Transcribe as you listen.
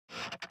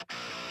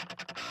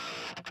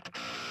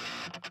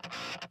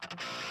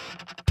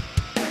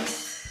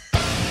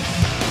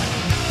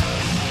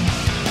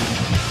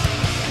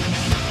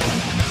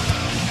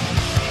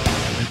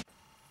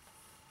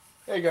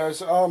Hey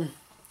guys,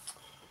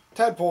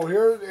 Tadpole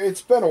here.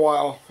 It's been a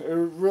while. It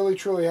really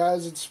truly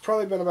has. It's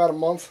probably been about a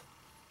month.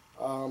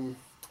 I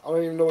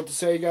don't even know what to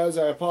say, guys.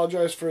 I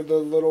apologize for the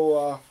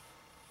little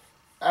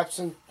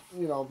absent,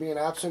 being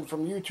absent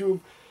from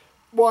YouTube.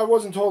 Well, I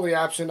wasn't totally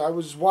absent. I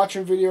was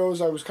watching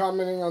videos. I was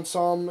commenting on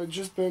some. It's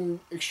just been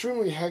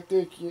extremely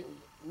hectic,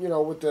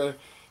 with the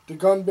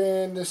gun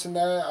ban, this and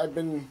that. I've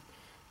been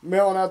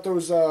mailing out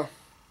those,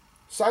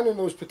 signing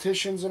those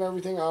petitions and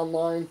everything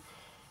online,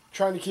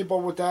 trying to keep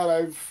up with that.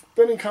 I've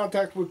been in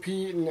contact with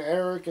Pete and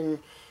Eric and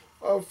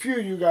a few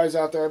of you guys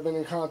out there I've been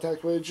in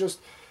contact with. Just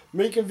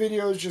making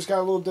videos just got a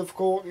little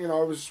difficult. I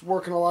was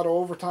working a lot of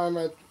overtime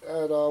at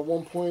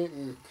one point.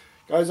 And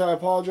guys, I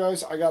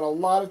apologize. I got a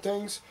lot of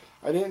things.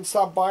 I didn't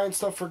stop buying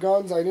stuff for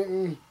guns. I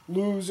didn't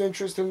lose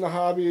interest in the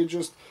hobby. It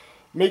just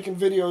making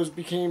videos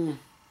became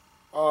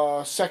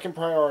second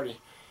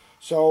priority.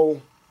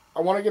 So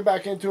I want to get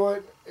back into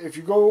it. If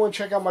you go and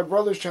check out my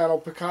brother's channel,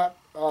 Picot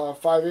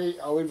 58,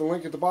 I'll leave a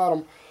link at the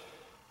bottom.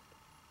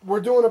 We're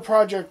doing a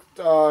project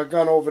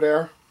gun over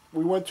there.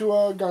 We went to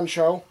a gun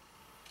show,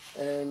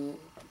 and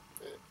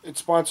it's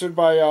sponsored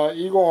by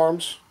Eagle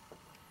Arms.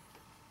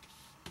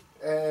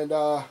 And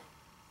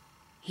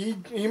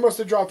he must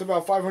have dropped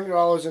about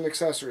 $500 in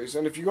accessories.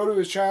 And if you go to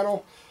his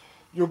channel,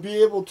 you'll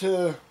be able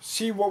to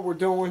see what we're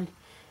doing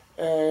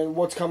and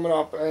what's coming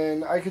up.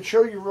 And I could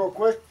show you real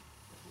quick.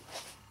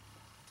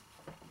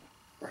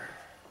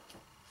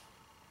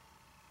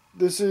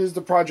 This is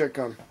the project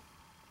gun.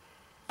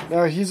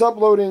 Now he's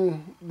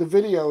uploading the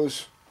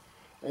videos,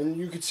 and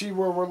you can see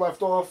where we're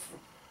left off.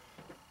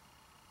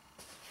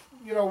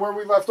 Where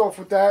we left off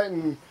with that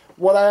and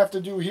what I have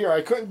to do here.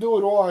 I couldn't do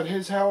it all at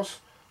his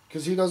house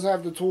because he doesn't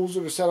have the tools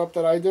or the setup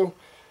that I do.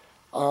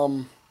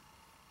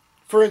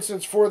 For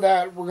instance, for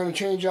that, we're going to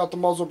change out the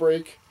muzzle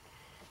brake.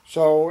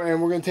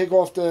 And we're going to take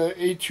off the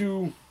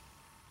A2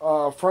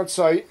 front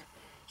sight.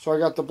 So I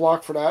got the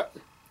block for that.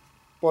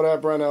 Bought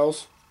at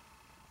Brunel's.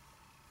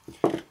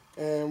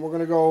 And we're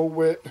going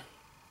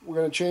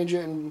to change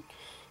it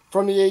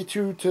from the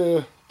A2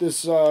 to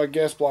this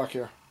gas block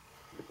here.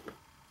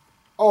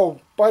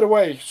 Oh, by the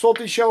way,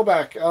 Salty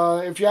Shellback,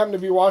 if you happen to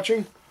be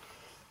watching,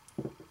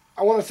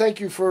 I want to thank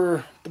you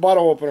for the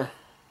bottle opener.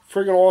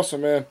 Friggin'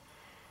 awesome, man.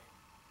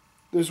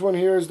 This one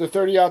here is the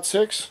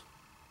 30-06,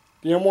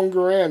 the M1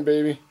 Garand,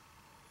 baby.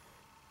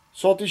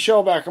 Salty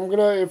Shellback.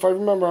 If I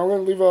remember, I'm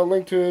gonna leave a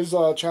link to his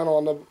channel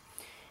on the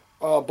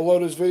below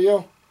this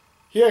video.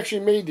 He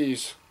actually made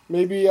these.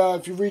 Maybe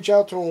if you reach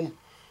out to him,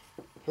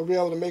 he'll be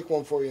able to make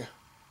one for you.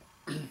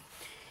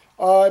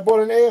 I bought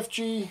an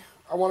AFG.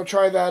 I want to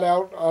try that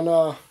out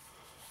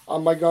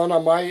on my gun,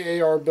 on my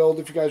AR build,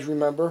 if you guys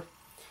remember.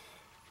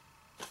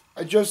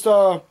 I just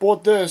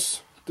bought the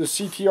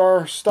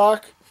CTR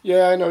stock.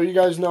 Yeah, I know, you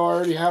guys know I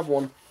already have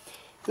one.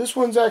 This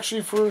one's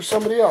actually for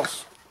somebody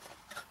else.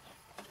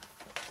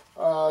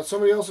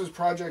 Somebody else's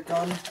project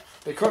gun.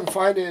 They couldn't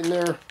find it in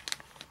their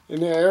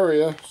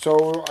area,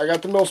 so I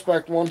got the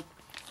mil-spec one.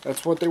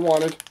 That's what they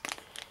wanted.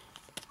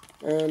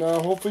 And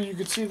hopefully you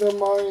could see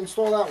them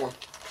install that one.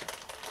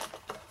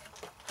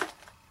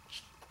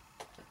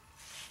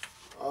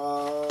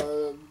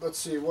 Let's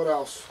see, what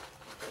else?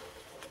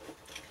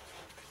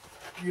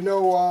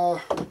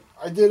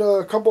 I did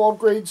a couple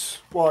upgrades.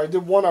 Well, I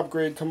did one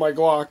upgrade to my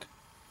Glock.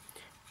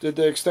 Did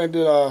the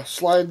extended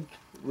slide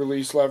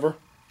release lever.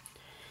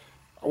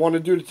 I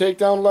wanted to do the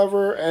takedown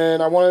lever,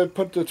 and I wanted to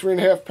put the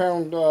 3.5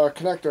 pound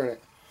connector in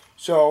it.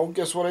 So,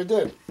 guess what I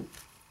did?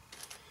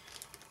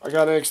 I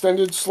got an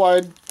extended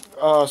slide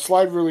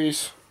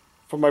release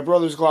from my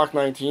brother's Glock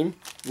 19,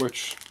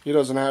 which he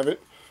doesn't have it.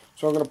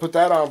 So I'm going to put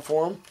that on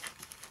for him.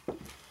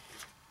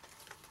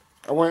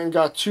 I went and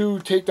got 2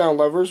 takedown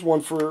levers,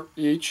 one for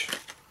each,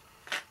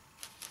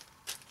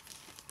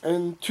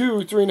 and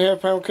 2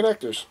 3.5 pound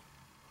connectors.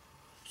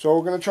 So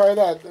we're going to try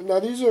that. Now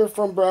these are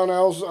from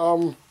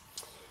Brownells.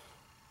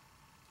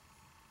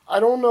 I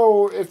don't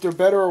know if they're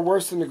better or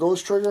worse than the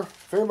Ghost Trigger.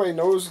 If anybody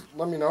knows,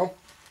 let me know.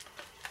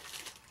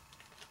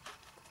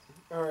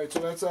 Alright, so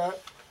that's that.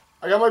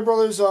 I got my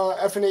brother's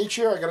F&H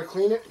here. I got to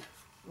clean it.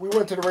 We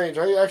went to the range.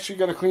 I actually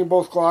got to clean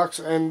both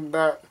Glocks and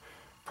that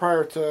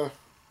prior to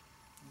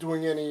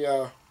doing any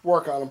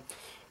work on them.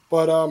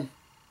 But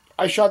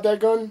I shot that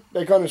gun.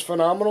 That gun is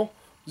phenomenal.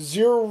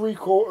 0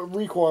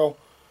 recoil.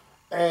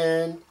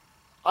 And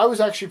I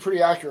was actually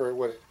pretty accurate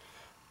with it.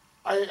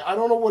 I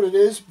don't know what it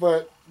is,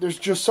 but there's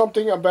just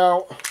something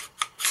about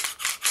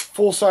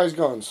full-size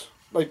guns.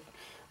 Like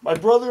my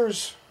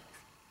brother's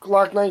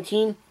Glock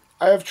 19,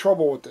 I have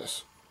trouble with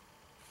this.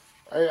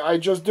 I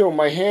just do.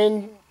 My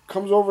hand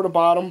comes over the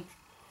bottom.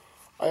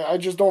 I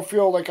just don't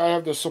feel like I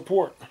have the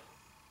support.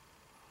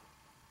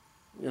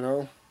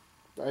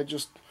 I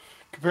just,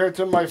 compared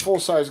to my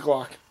full-size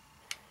Glock.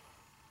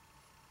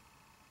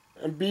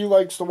 And B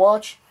likes to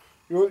watch.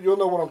 You'll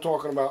know what I'm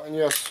talking about. And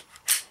yes,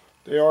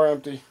 they are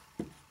empty.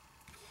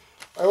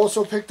 I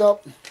also picked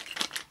up,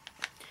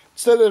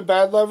 instead of the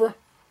bad lever,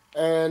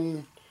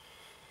 and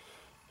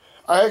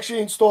I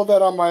actually installed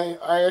it on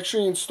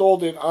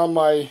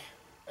my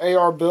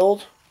AR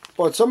build.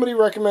 But somebody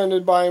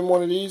recommended buying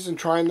one of these and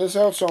trying this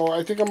out, so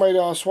I think I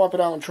might swap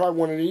it out and try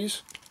one of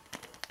these.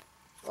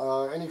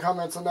 Any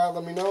comments on that?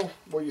 Let me know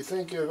what you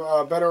think.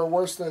 Better or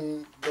worse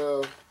than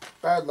the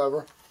bad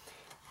lever.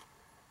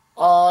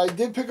 I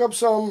did pick up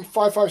some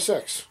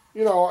 5.56.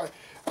 You know,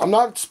 I'm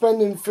not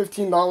spending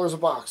 $15 a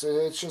box.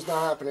 It's just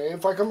not happening.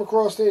 If I come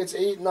across it, it's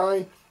 8,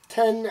 9,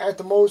 10 at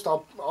the most.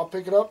 I'll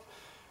pick it up.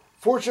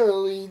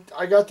 Fortunately,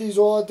 I got these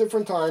all at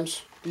different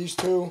times. These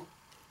two,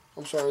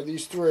 I'm sorry,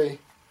 these three.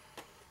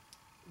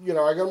 You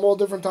know, I got them all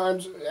different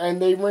times,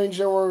 and they range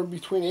anywhere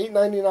between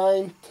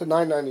 $8.99 to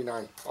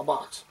 $9.99 a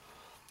box.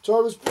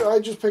 So I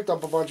just picked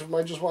up a bunch of them.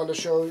 I just wanted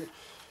to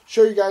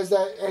show you guys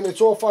that, and it's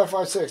all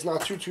 5.56,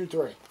 not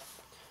 2.23.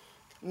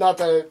 Not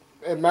that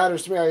it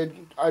matters to me.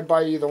 I'd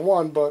buy either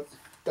one, but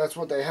that's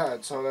what they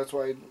had, so that's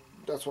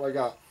what I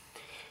got.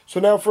 So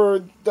now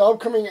for the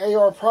upcoming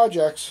AR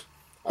projects,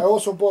 I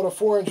also bought a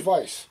 4-inch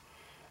vise.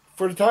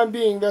 For the time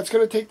being, that's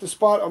going to take the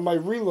spot of my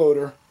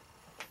reloader,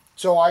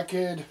 so I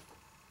could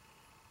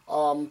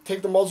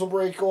take the muzzle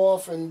brake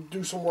off and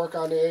do some work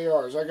on the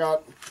ARs. I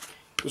got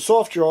the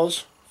soft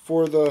jaws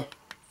for the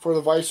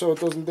vise so it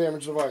doesn't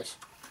damage the vise.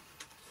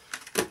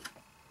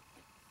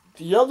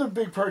 The other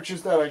big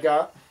purchase that I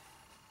got,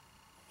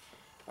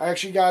 I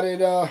actually got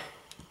it, I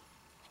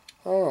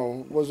don't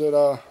know, was it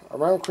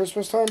around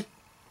Christmas time?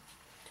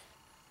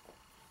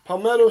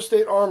 Palmetto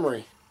State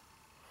Armory.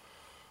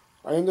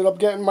 I ended up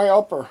getting my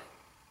upper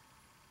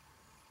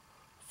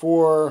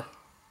for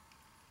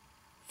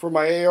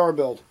my AR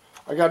build.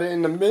 I got it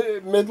in the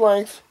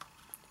mid-length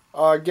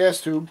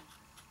gas tube.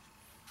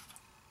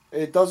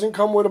 It doesn't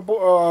come with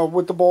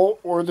the bolt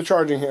or the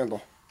charging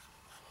handle.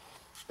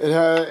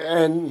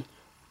 And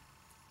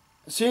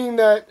seeing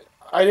that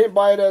I didn't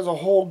buy it as a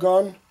whole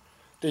gun,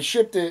 they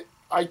shipped it.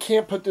 I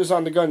can't put this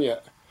on the gun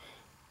yet.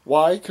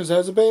 Why? Because it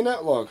has a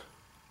bayonet lug.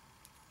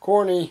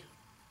 Corny.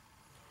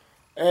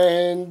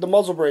 And the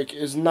muzzle brake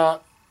is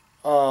not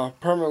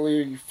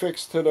permanently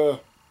fixed to the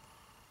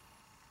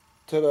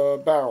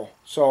barrel.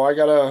 So I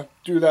gotta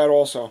do that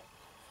also.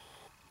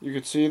 You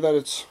can see that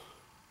it's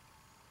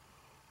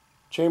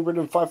chambered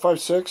in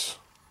 5.56. It's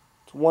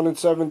 1 in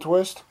 7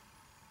 twist.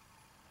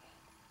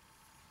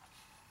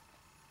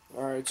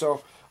 Alright,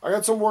 so I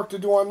got some work to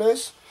do on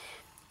this.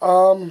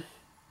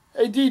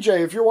 Hey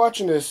DJ, if you're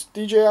watching this,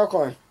 DJ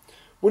Alkaline,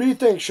 what do you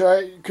think? Should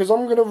I, because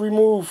I'm going to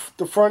remove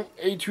the front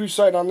A2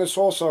 sight on this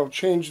also,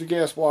 change the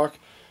gas block.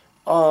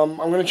 I'm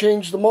going to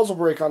change the muzzle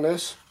brake on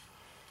this.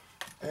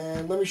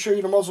 And let me show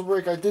you the muzzle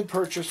brake I did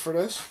purchase for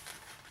this.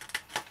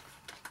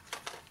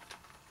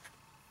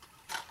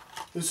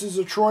 This is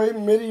a Troy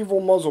Medieval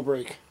muzzle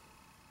brake.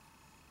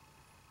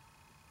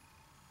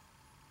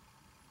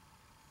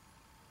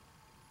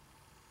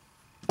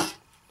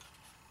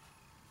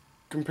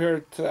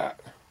 Compared to that.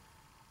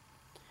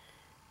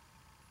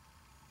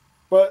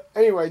 But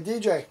anyway,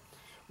 DJ,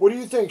 what do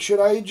you think? Should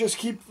I just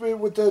keep it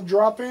with the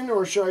drop-in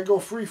or should I go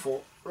free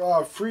float?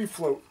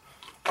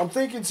 I'm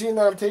thinking, seeing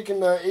that I'm taking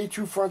the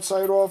A2 front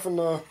sight off and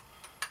the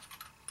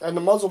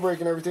muzzle brake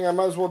and everything, I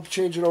might as well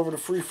change it over to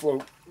free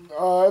float.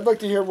 I'd like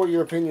to hear what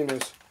your opinion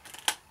is.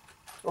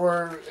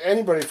 Or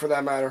anybody for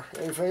that matter.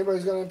 And if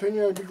anybody's got an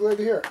opinion, I'd be glad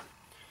to hear it.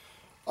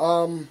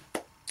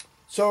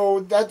 So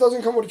that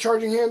doesn't come with a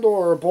charging handle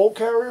or a bolt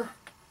carrier.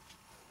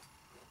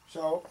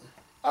 So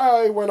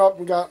I went up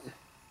and got,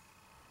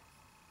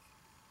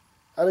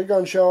 at a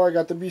gun show, I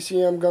got the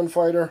BCM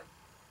Gunfighter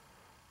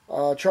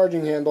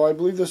charging handle. I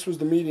believe this was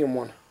the medium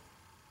one.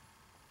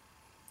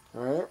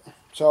 Alright.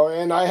 So,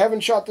 and I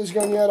haven't shot this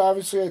gun yet.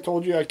 Obviously, I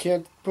told you I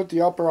can't put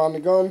the upper on the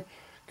gun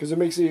because it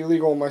makes it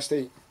illegal in my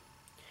state.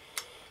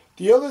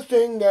 The other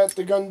thing that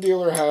the gun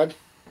dealer had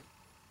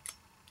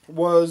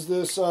was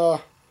this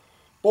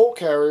bolt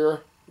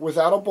carrier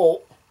without a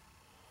bolt.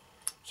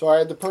 So I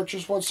had to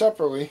purchase one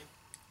separately.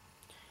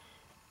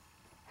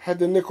 Had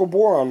the nickel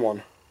boron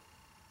one.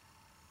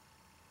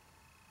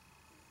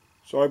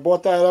 So I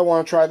bought that. I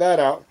want to try that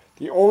out.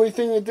 The only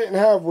thing it didn't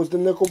have was the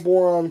nickel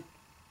boron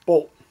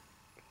bolt.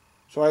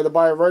 So I had to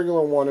buy a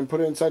regular one and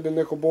put it inside the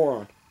nickel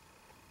boron.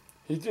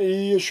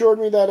 He assured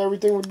me that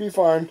everything would be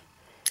fine.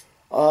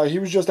 He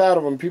was just out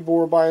of them. People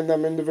were buying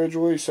them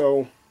individually,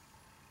 so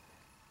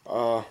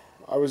I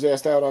was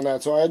asked out on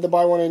that. So I had to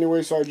buy one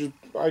anyway, so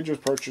I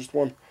just purchased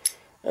one.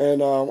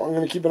 And I'm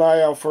going to keep an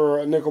eye out for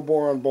a nickel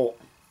boron bolt.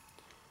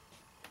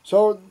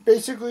 So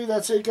basically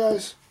that's it,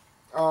 guys.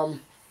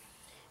 I'm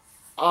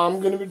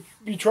going to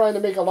be trying to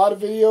make a lot of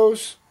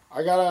videos.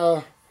 I got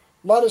a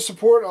lot of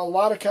support, a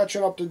lot of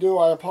catching up to do.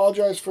 I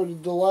apologize for the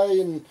delay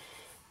and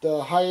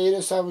the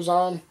hiatus I was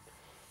on.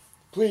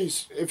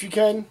 Please, if you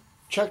can,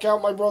 check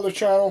out my brother's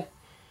channel.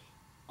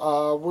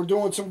 We're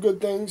doing some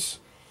good things.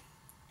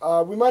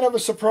 We might have a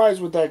surprise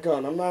with that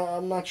gun.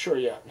 I'm not sure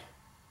yet.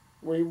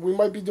 We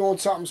might be doing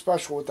something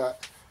special with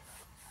that.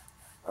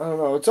 I don't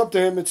know. It's up to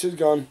him. It's his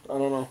gun. I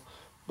don't know.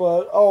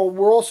 But, oh,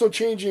 we're also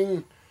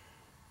changing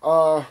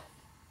the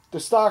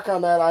stock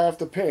on that. I have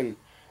to pin.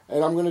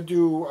 And I'm going to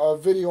do a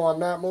video on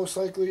that most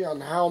likely,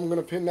 on how I'm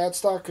going to pin that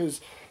stock, because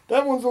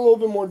that one's a little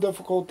bit more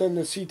difficult than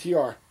the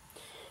CTR.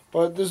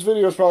 But this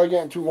video is probably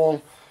getting too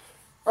long.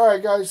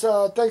 Alright guys,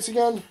 thanks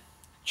again.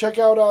 Check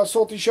out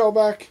Salty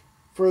Shellback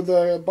for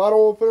the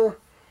bottle opener.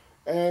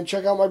 And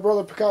check out my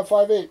brother Picot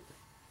 58.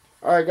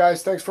 Alright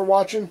guys, thanks for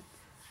watching.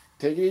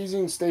 Take it easy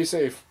and stay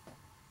safe.